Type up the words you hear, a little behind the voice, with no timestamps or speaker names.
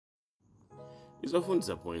It's often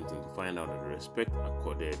disappointing to find out that the respect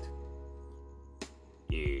accorded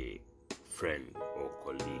a friend or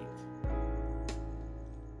colleague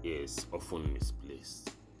is often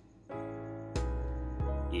misplaced,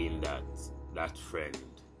 in that friend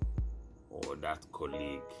or that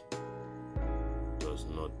colleague does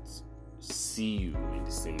not see you in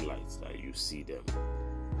the same light that you see them.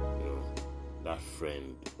 You know, that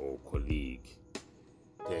friend or colleague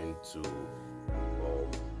tend to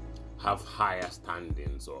have higher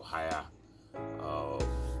standings or higher,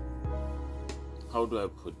 how do I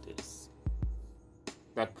put this?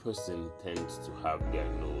 That person tends to have their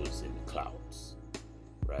nose in the clouds,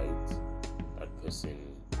 right? That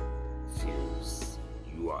person feels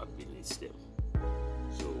you are beneath them.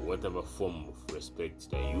 So whatever form of respect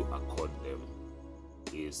that you accord them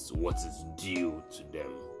is what is due to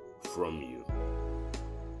them from you,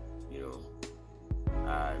 you know,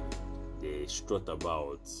 and they strut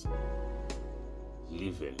about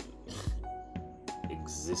living,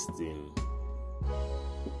 existing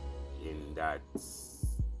in that,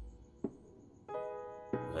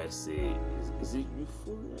 let's say, is it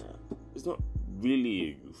euphoria? It's not really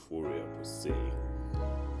a euphoria per se.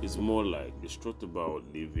 It's more like they strut about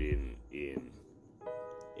living in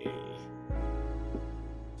a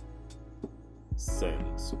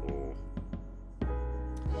sense or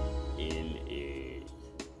in a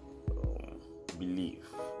belief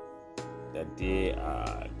that they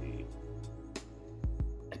are the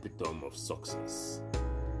epitome of success,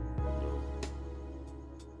 you know,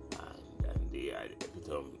 and they are the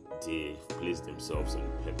epitome. They place themselves on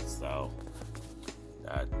a pedestal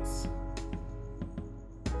that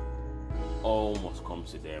all must come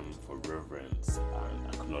to them for reverence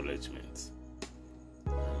and acknowledgement.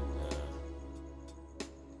 And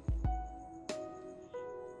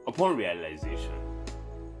upon realization,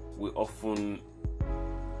 we often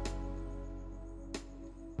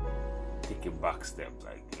take a back step,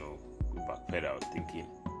 like, you know, we backpedal thinking,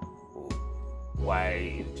 oh, why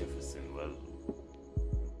in Jefferson? Well,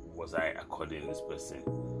 was I according this person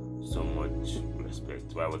so much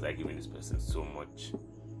respect? Why was I giving this person so much?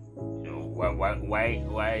 You know,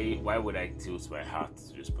 why would I tilt my heart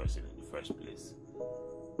to this person in the first place?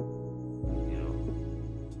 You know,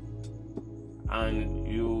 and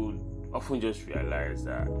you often just realize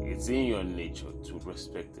that it's in your nature to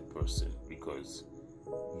respect a person because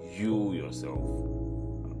you yourself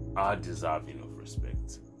are deserving of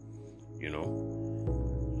respect. You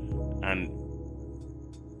know, and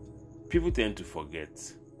people tend to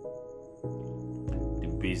forget the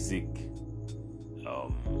basic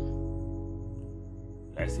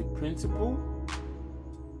I say principle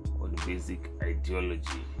or the basic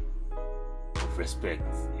ideology of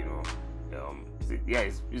respect, you know.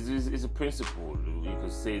 It's a principle. You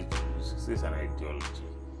could say it's an ideology,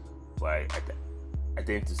 but I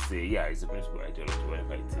tend to say, it's a principle ideology,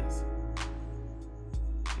 whatever it is.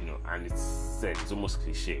 You know, and it's said, it's almost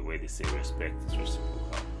cliche where they say respect is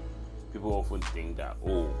reciprocal. People often think that,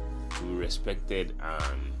 to be respected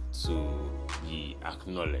and to be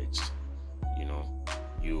acknowledged, you know,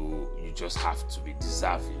 you just have to be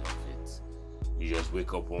deserving of it. You just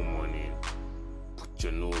wake up one morning, put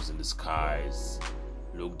your nose in the skies,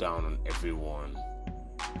 look down on everyone,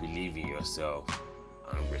 believe in yourself,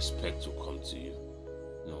 and respect will come to you.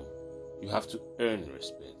 No, you have to earn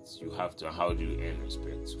respect. You have to. How do you earn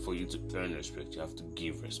respect? For you to earn respect, you have to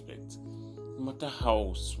give respect. No matter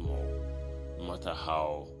how small, no matter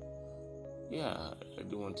how, I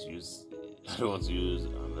don't want to use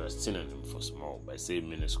another synonym for small by saying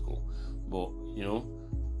minuscule, but you know,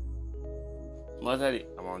 no matter the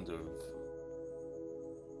amount of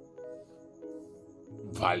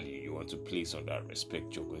value you want to place on that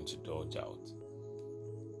respect you're going to dodge out,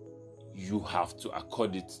 you have to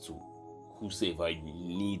accord it to whosoever you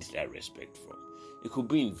need that respect from. It could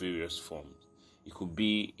be in various forms. It could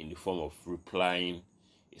be in the form of replying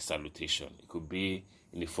a salutation. It could be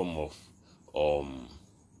in the form of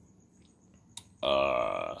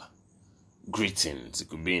greetings. It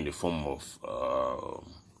could be in the form of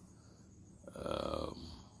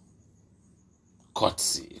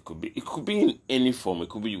courtesy. It could be in any form. It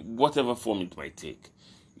could be whatever form it might take.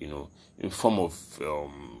 You know, in form of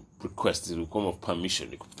request, in form of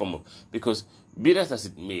permission, in form of, because be that as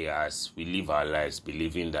it may, as we live our lives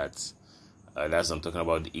believing that that's I'm talking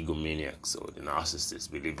about the egomaniacs or the narcissists,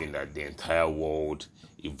 believing that the entire world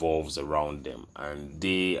evolves around them and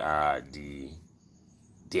they are the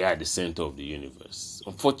center of the universe.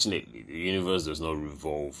 Unfortunately, the universe does not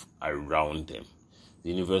revolve around them. The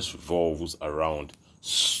universe revolves around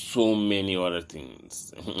so many other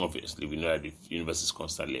things. Obviously, we know that the universe is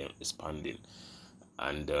constantly expanding,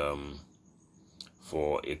 and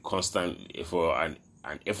for an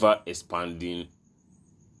ever expanding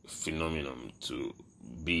phenomenon to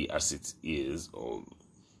be as it is, or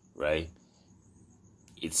right,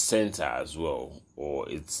 its center as well, or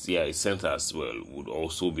its center as well would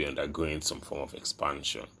also be undergoing some form of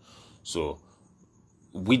expansion. So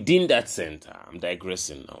within that center, I'm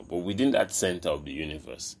digressing now, but within that center of the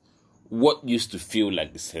universe, what used to feel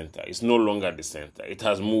like the center is no longer the center. It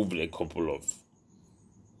has moved a couple of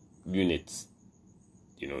units.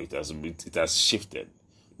 It has shifted.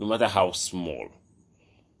 No matter how small,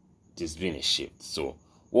 there's been a shift. So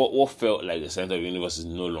what felt like the center of the universe is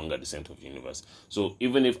no longer the center of the universe. So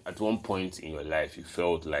even if at one point in your life you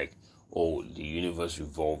felt like, oh, the universe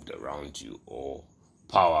revolved around you, or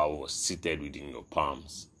power was seated within your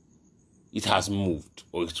palms, it has moved,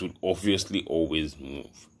 or it will obviously always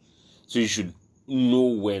move. So you should know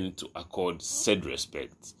when to accord said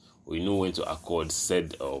respect, or you know when to accord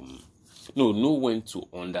said know when to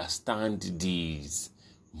understand these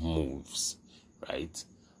moves, right?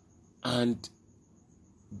 And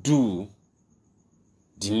do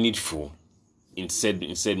the needful in said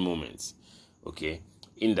moments. Okay?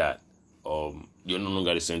 In that you're no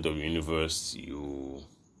longer the center of the universe, you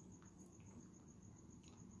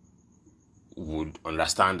would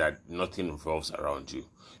understand that nothing revolves around you.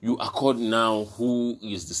 You accord now who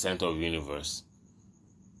is the center of the universe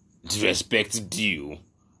the respect due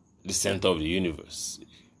the center of the universe.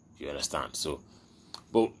 You understand? So,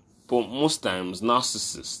 but most times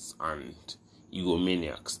narcissists and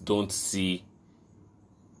egomaniacs don't see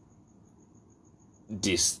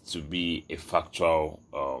this to be a factual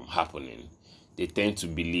happening. They tend to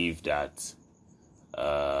believe that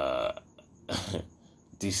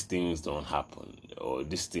these things don't happen, or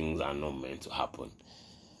these things are not meant to happen.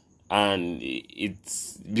 And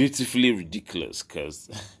it's beautifully ridiculous because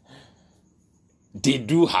they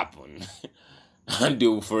do happen and they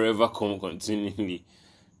will forever continually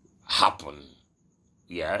happen.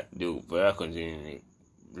 Yeah, they will forever continually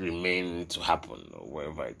remain to happen, or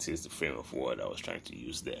whatever it is, the frame of word I was trying to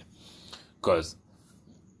use there. Because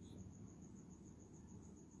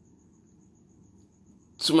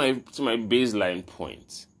to my baseline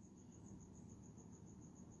point,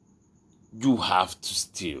 you have to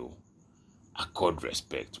still accord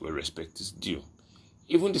respect where respect is due.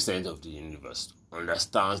 Even the center of the universe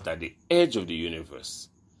understands that the edge of the universe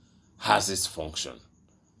has its function.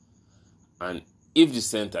 And if the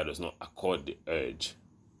center does not accord the edge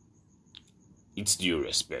its due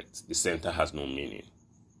respect, the center has no meaning.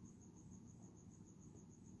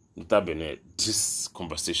 Nota bene, this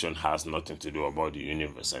conversation has nothing to do about the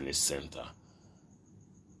universe and its center.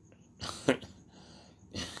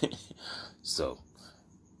 So,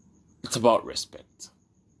 it's about respect.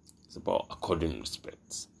 It's about according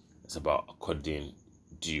respect. It's about according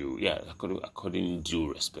due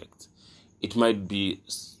respect. It might be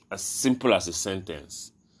as simple as a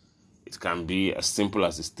sentence. It can be as simple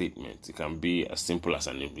as a statement. It can be as simple as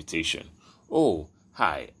an invitation. Oh,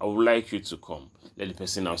 hi, I would like you to come. Let the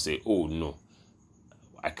person now say, oh, no,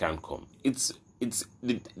 I can't come. There's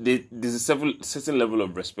a certain level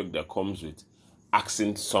of respect that comes with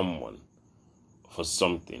asking someone for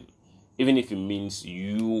something, even if it means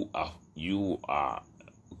you are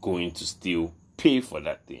going to still pay for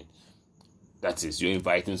that thing. That is, you're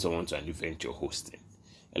inviting someone to an event you're hosting.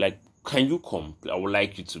 Like, can you come? I would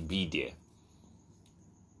like you to be there.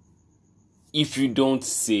 If you don't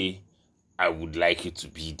say, I would like you to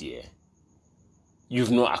be there,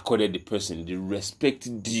 you've not accorded the person the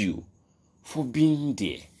respect due for being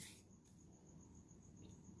there.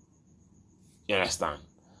 You understand?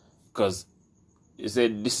 Because you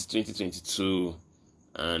said this is 2022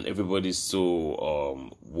 and everybody's so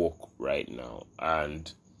woke right now,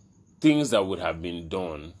 and things that would have been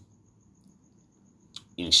done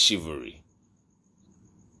in chivalry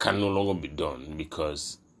can no longer be done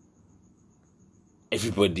because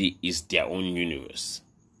everybody is their own universe.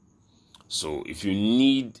 So if you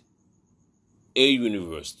need a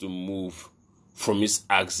universe to move from its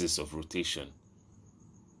axis of rotation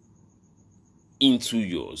into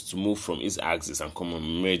yours, to move from its axis and come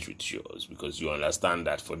and merge with yours, because you understand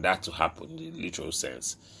that for that to happen in the literal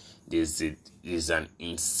sense, there's an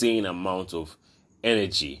insane amount of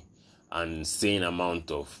energy, an insane amount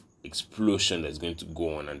of explosion that's going to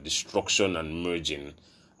go on, and destruction and merging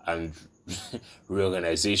and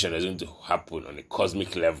reorganization is going to happen on a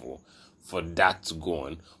cosmic level for that to go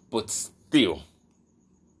on. But still,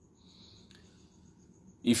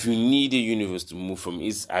 if you need a universe to move from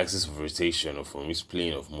its axis of rotation or from its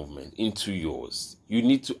plane of movement into yours, you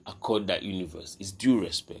need to accord that universe its due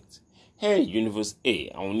respect. Hey, universe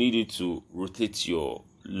A, I will need you to rotate your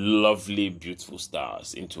lovely, beautiful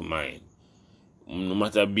stars into mine. No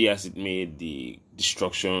matter be as it may, the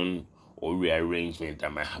destruction or rearrangement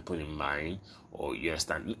that might happen in mine, or you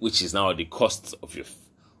understand, which is now the cost of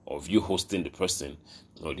you hosting the person,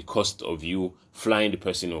 or the cost of you flying the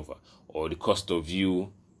person over, or the cost of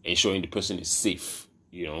you ensuring the person is safe,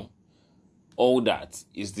 all that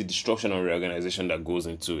is the destruction or reorganization that goes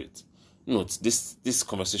into it. Note, this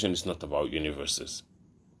conversation is not about universes.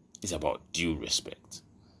 It's about due respect.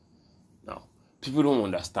 Now, people don't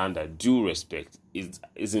understand that due respect is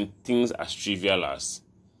in things as trivial as,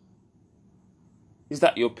 is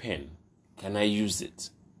that your pen? Can I use it?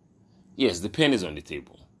 Yes, the pen is on the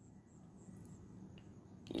table.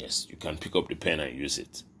 Yes, you can pick up the pen and use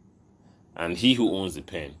it. And he who owns the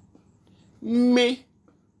pen may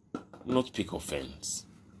not pick offense.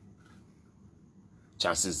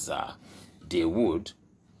 Chances are they would,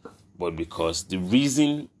 but because the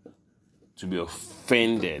reason to be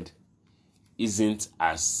offended isn't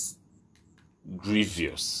as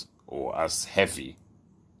grievous or as heavy,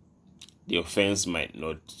 the offense might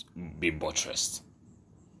not be buttressed.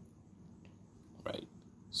 Right?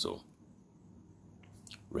 So,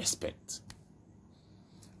 respect.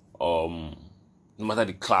 No matter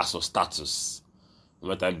the class or status, no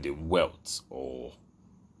matter the wealth or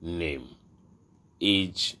name,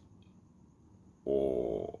 age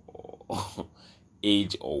or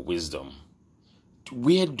age or wisdom,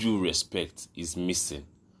 where due respect is missing,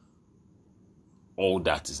 all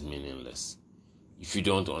that is meaningless. If you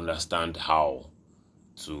don't understand how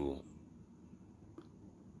to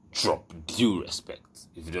drop due respect,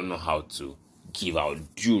 if you don't know how to give out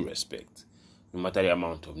due respect, no matter the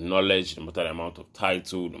amount of knowledge, no matter the amount of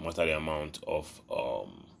title, no matter the amount of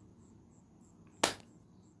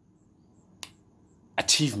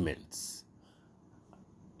achievements,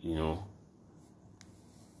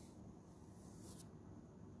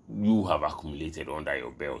 you have accumulated under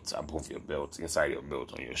your belt, above your belt, inside your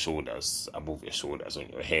belt, on your shoulders, above your shoulders, on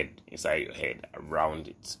your head, inside your head, around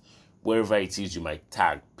it. Wherever it is you might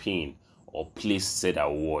tag, pin, or place said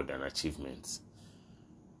award and achievements.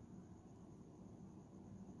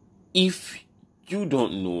 If you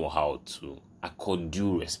don't know how to accord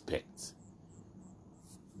due respect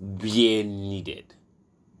where needed,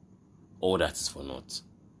 all that is for naught.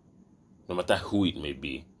 No matter who it may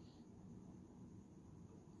be.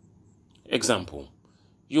 Example,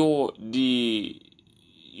 you're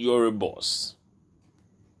a boss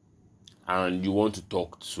and you want to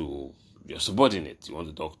talk to your subordinate. You want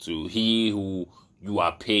to talk to he who you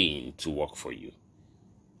are paying to work for you.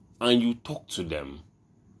 And you talk to them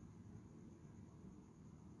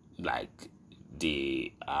like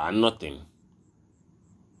they are nothing.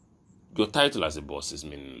 Your title as a boss is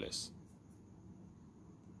meaningless.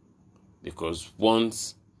 Because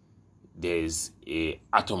once there's an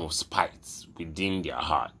atom of spite within their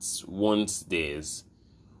hearts, once they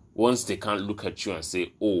can't look at you and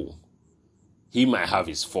say, oh, he might have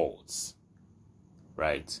his faults,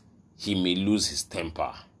 right? He may lose his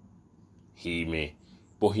temper.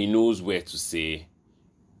 But he knows where to say,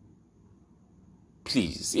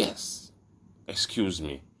 please, yes, excuse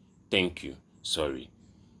me, thank you, sorry.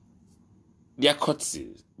 They are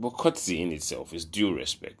courtesies, but courtesy in itself is due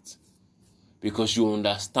respect. Because you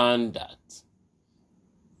understand that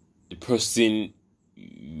the person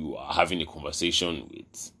you are having a conversation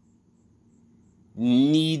with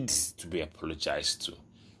needs to be apologized to,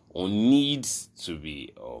 or needs to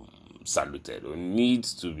be saluted, or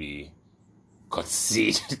needs to be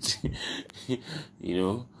courtesied.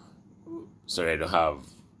 Sorry, I don't have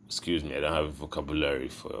a vocabulary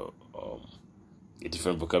for a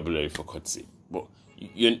different vocabulary for courtesy. But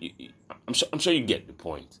I'm sure you get the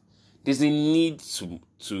point. There's a need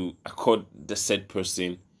to accord the said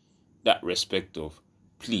person that respect of,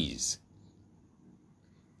 please,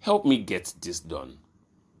 help me get this done.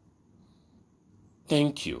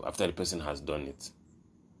 Thank you, after the person has done it.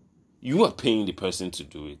 You are paying the person to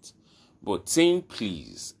do it. But saying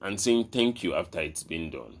please and saying thank you after it's been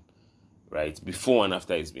done, right, before and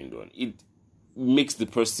after it's been done, it makes the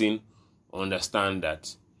person understand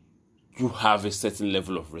that you have a certain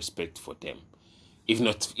level of respect for them. If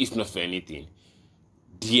not for anything,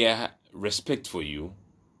 their respect for you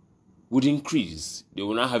would increase. They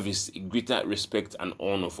will now have a greater respect and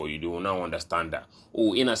honor for you. They will now understand that,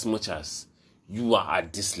 in as much as you are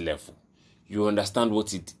at this level, you understand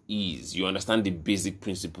what it is. You understand the basic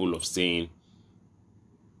principle of saying,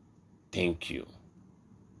 thank you,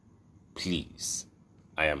 please,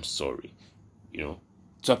 I am sorry.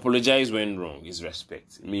 To apologize when wrong is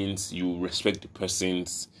respect. It means you respect the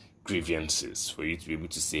person's grievances for you to be able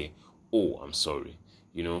to say, oh, I'm sorry.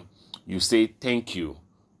 You say thank you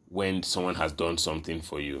when someone has done something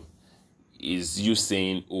for you is you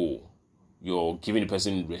saying, "Oh, you're giving the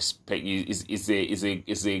person respect." Is let's say is it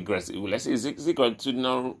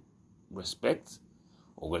gratitudinal respect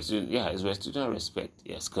or gratitude? Yeah, it's gratitudinal respect.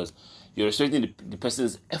 Yes, because you're respecting the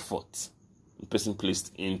person's effort, the person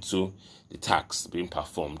placed into the task being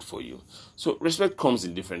performed for you. So respect comes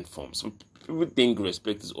in different forms. So people think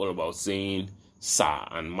respect is all about saying sir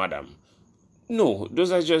and madam. No,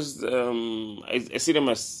 those are just I see them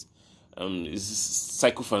as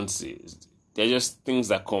sycophancy. They're just things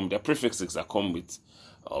that come. They're prefixes that come with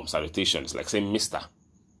salutations, like saying Mister.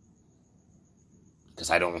 Because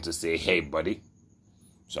I don't want to say hey buddy,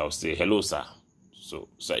 so I'll say hello sir. So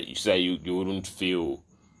you say you wouldn't feel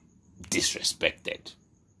disrespected.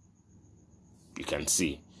 You can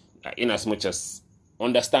see, in as much as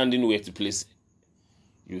understanding where to place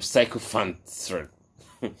your sycophantry.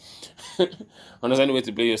 Understanding where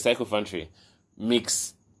to play your sycophantry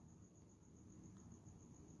makes,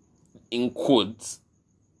 in quotes,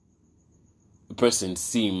 a person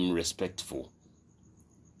seem respectful.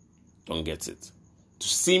 Don't get it. To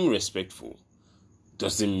seem respectful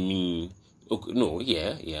doesn't mean okay, no,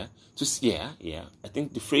 yeah. I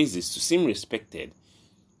think the phrase is to seem respected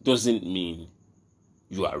doesn't mean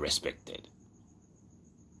you are respected.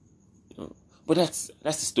 But that's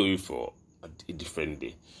the story for a different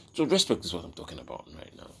day. So respect is what I'm talking about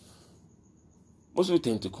right now. Most people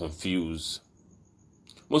tend to confuse.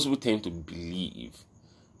 Most people tend to believe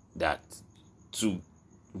that to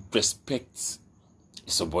respect a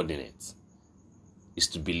subordinate is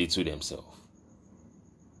to belittle themselves.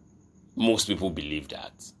 Most people believe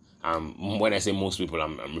that. When I say most people,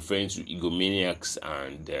 I'm referring to egomaniacs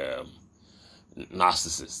and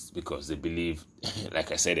narcissists, because they believe,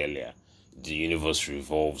 like I said earlier, the universe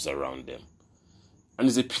revolves around them. And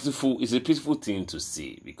it's a beautiful thing to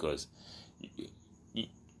see, because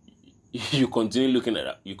you continue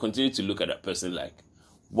to look at that person like,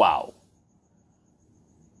 wow,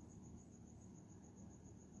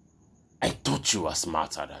 I thought you were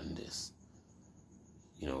smarter than this.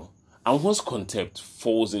 And once contempt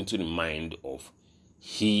falls into the mind of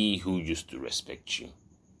he who used to respect you,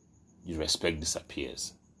 your respect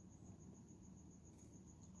disappears.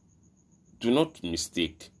 Do not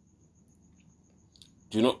mistake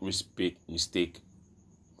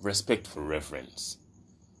respect for reverence,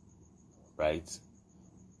 right?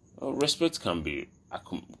 Respect can be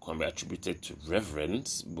attributed to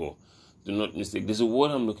reverence, but do not mistake. There's a word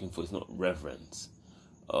I'm looking for. It's not reverence.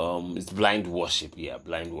 It's blind worship. Yeah,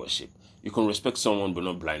 blind worship. You can respect someone but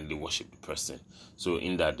not blindly worship the person. So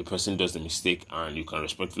in that the person does the mistake and you can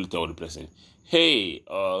respectfully tell the person, hey,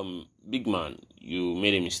 big man, you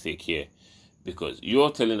made a mistake here. Because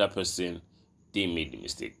you're telling that person they made the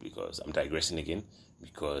mistake, because I'm digressing again,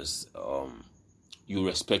 because you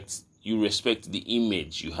respect the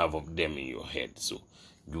image you have of them in your head. So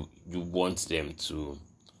you want them to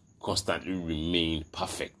constantly remain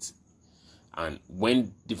perfect. And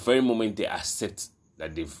when the very moment they accept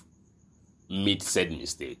that they've made said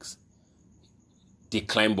mistakes, they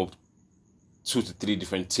climb up 2 to 3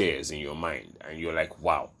 different tiers in your mind, and you're like,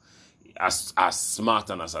 wow, as smart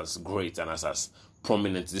and as great and as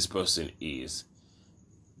prominent this person is,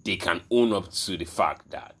 they can own up to the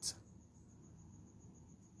fact that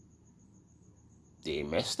they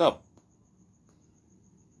messed up,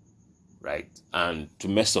 right? And to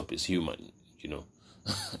mess up is human,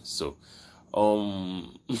 So I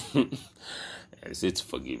say to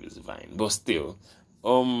forgive is divine, but still,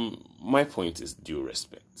 my point is due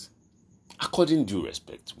respect. According due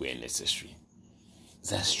respect where necessary.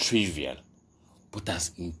 That's trivial, but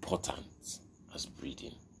as important as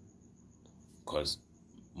breathing. Because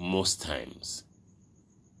most times,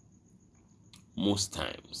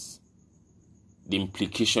 the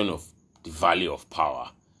implication of the value of power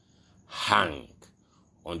hang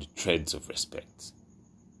on the threads of respect.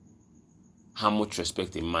 How much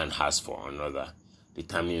respect a man has for another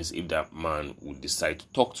determines if that man would decide to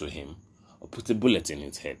talk to him or put a bullet in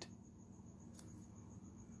his head.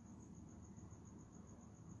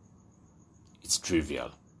 It's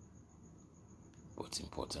trivial, but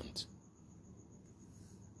important.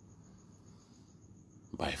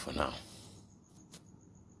 Bye for now.